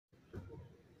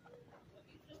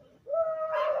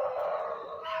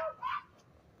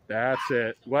That's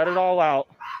it. Let it all out.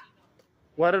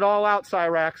 Let it all out,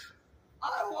 Cyraxx. I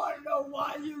want to know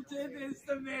why you did this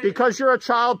to me. Because you're a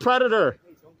child predator.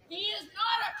 He is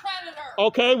not a predator.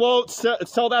 Okay, well,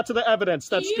 tell that to the evidence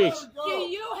that speaks. Do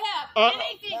you have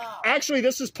anything? Actually,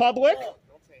 this is public.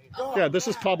 Yeah, this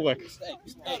is public.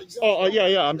 Oh,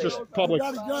 yeah, I'm just public.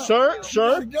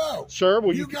 Sir,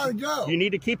 will you gotta go. You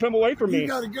need to keep him away from me. You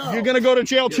gotta go. You're gonna go to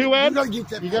jail too, Ed?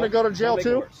 You're gonna go to jail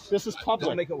too? This is public.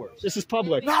 Don't make it worse. This is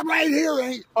public. Not right here,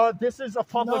 ain't. This is a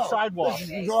public sidewalk. This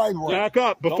is sidewalk. Back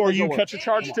up before you catch a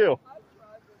charge too.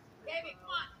 Baby, come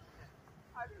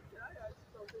on.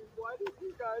 Why did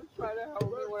you guys try to help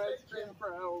me when I screamed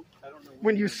for help? I don't know.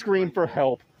 When you scream for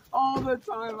help. All the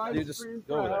time I scream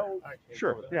for help.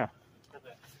 Sure, yeah.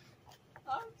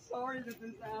 I'm sorry that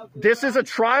this happened. This is a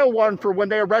trial one for when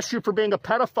they arrest you for being a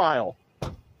pedophile.